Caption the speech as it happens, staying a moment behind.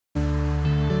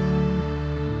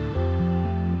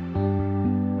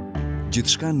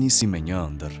Gjithçka nisi me një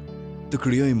ëndër, të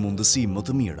krijojmë mundësi më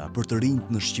të mira për të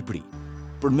rinjt në Shqipëri,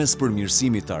 përmes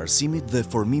përmirësimit të arsimit dhe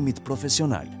formimit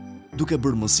profesional, duke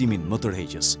bërë mësimin më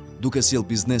tërheqës, duke sjellë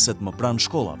bizneset më pranë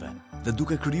shkollave dhe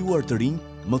duke krijuar të rinj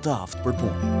më të aftë për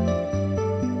punë.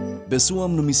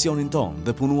 Besuam në misionin ton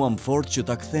dhe punuam fort që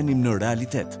ta kthenim në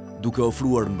realitet, duke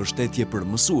ofruar mbështetje për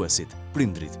mësuesit,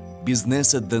 prindrit,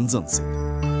 bizneset dhe nxënësit.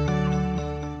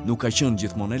 Nuk ka qenë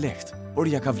gjithmonë e lehtë, por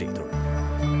ja ka vlerëtur.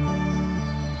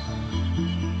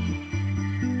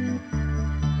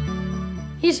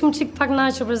 Ishim çik pak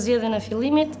kënaqur për zgjedhjen e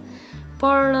fillimit,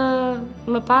 por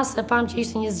më pas e pam që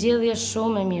ishte një zgjedhje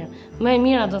shumë e mirë. Më e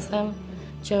mira do them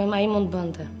që ai mund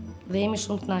bënte dhe jemi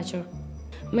shumë të kënaqur.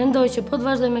 Mendoj që po të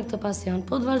vazhdoj me këtë pasion,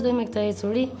 po të vazhdoj me këtë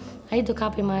ecuri, ai do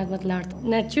kapi majet më të lartë.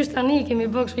 Ne qysh tani kemi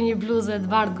bërë kështu një bluzë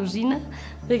të bardhë kuzhine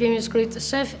dhe kemi shkruajtur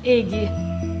Shef Egi.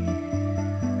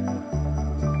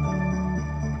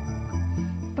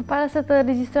 Para se të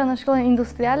regjistrohesh në shkollën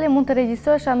industriale, mund të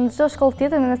regjistrohesh në çdo shkollë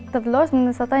tjetër në të Vlorës, në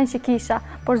mesatajin që kisha.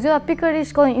 Por zgjodha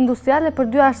pikërisht shkollën industriale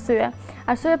për dy arsye.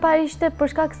 Arsyeja e parë ishte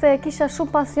për shkak se kisha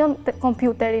shumë pasion te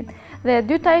kompjuteri. Dhe e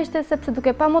dyta ishte sepse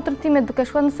duke parë motrëtime, duke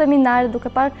shkuar në seminare,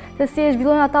 duke parë se si e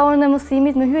zhvillojnë ata orën e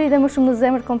mësimit, më hyri dhe më shumë në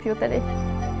zemër kompjuteri.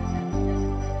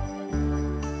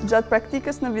 Gjatë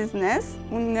praktikës në biznes,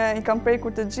 unë i kam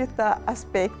prekur të gjitha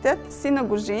aspektet, si në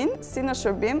kuzhinë, si në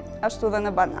shërbim, ashtu dhe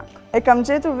në banak. E kam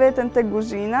gjetur veten tek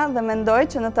kuzhina dhe mendoj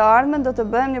që në të ardhmen do të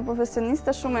bëhem një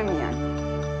profesioniste shumë e mirë.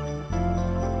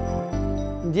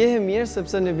 Ndjehem mirë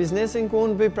sepse në biznesin ku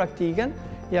unë bëj praktikën,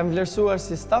 jam vlerësuar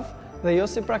si staf dhe jo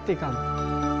si praktikant.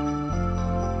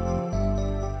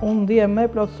 Unë ndihem më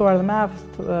plotësuar dhe më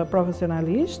aftë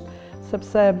profesionalisht,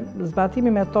 sepse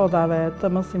zbatimi metodave të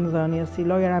mësimdhënies si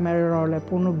lojëra me role,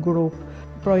 punë në grup,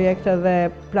 projekte dhe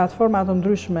platforma të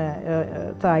ndryshme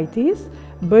të IT-s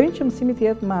bëjnë që mësimi të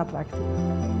jetë më atraktiv.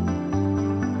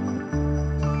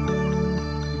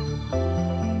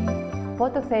 Po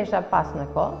të kthehesha pas në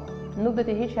kohë, nuk do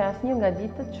të hiqja asnjë nga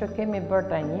ditët që kemi bërë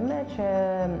trajnime, që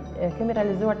kemi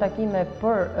realizuar takime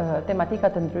për tematika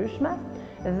të ndryshme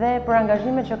dhe për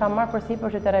angazhimet që kam marrë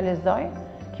përsipër që të realizoj.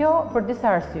 Kjo për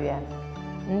disa arsye.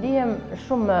 Ndihem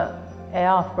shumë e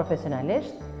aftë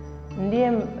profesionalisht,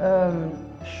 ndihem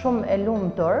shumë e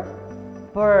lumtur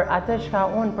për atë çka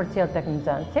unë përcjell tek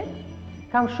nxënësit,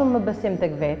 kam shumë më besim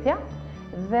tek vetja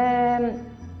dhe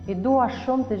i dua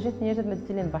shumë të gjithë njerëzit me të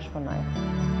cilin bashkëpunoj.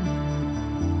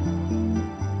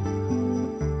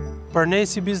 Për ne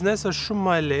si biznes është shumë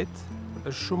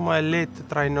më e lehtë të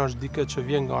trajnosh dikë që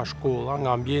vjen nga shkolla,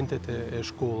 nga ambientet e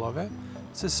shkollave,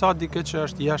 se sa dikë që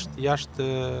është jashtë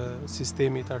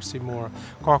sistemit arsimor.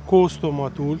 Ka kosto më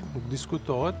të ulët, nuk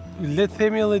diskutohet. Le të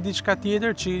themi edhe diçka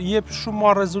tjetër që jep shumë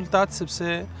më rezultat sepse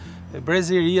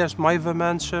brezi i ri është më i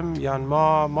vëmendshëm, janë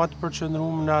më të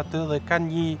përqendruar në atë dhe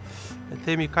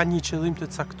kanë një qëllim të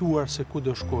caktuar se ku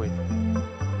do shkojnë.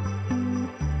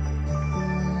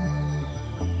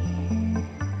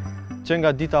 Që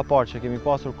nga dita parë që kemi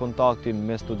pasur kontaktin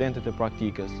me studentët e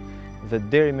praktikës dhe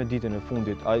deri me ditën e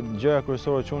fundit, gjëja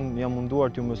kryesore që unë jam munduar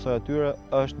t'ju mësoj atyre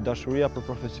është dashuria për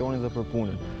profesionin dhe për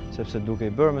punën, sepse duke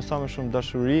i bërë me sa më shumë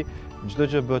dashuri, çdo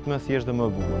gjë bëhet më thjeshtë dhe më e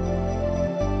bukur.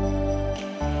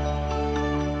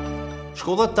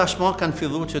 Shkollat tashmë kanë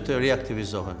filluar që të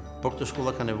reaktivizohen, por këto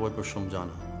shkolla kanë nevojë për shumë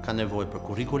gjëra. Kanë nevojë për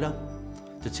kurrikula,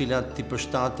 të cilat t'i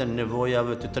përshtaten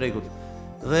nevojave të tregut.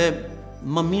 Dhe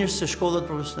më mirë se shkollat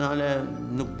profesionale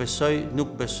nuk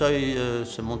besoj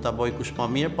se mund ta bëjë kush pa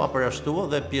mirë, pa përjashtuar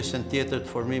dhe pjesën tjetër të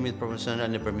formimit profesional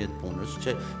nëpërmjet punës,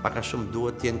 që pak a shumë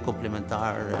duhet të jenë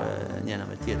komplementar njëra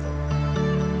me tjetrën.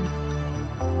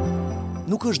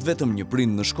 Nuk është vetëm një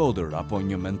prind në Shkodër apo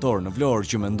një mentor në Vlorë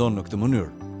që mendon në këtë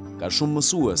mënyrë. Ka shumë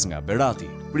mësues nga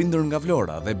Berati, prindër nga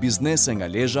Vlora dhe biznese nga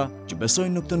Lezha që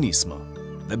besojnë në këtë nismë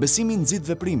dhe besimi nxit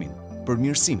veprimin,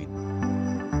 përmirësimin.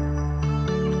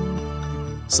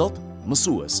 Sot,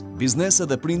 mësues, biznese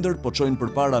dhe prindër po çojnë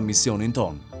përpara misionin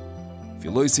ton.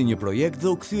 Filloi si një projekt dhe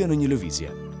u kthye në një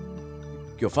lëvizje.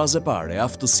 Kjo fazë e parë e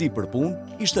aftësi për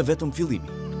punë ishte vetëm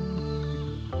fillimi.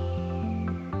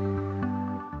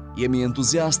 Jemi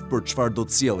entuziast për çfarë do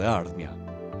të sjellë e ardhmja.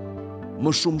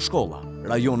 Më shumë shkolla,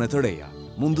 rajone të reja,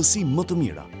 mundësi më të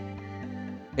mira.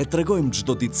 E tregojmë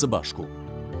çdo ditë së bashku.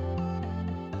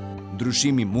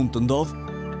 Ndryshimi mund të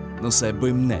ndodhë nëse e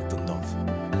bëjmë ne të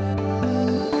ndodhë.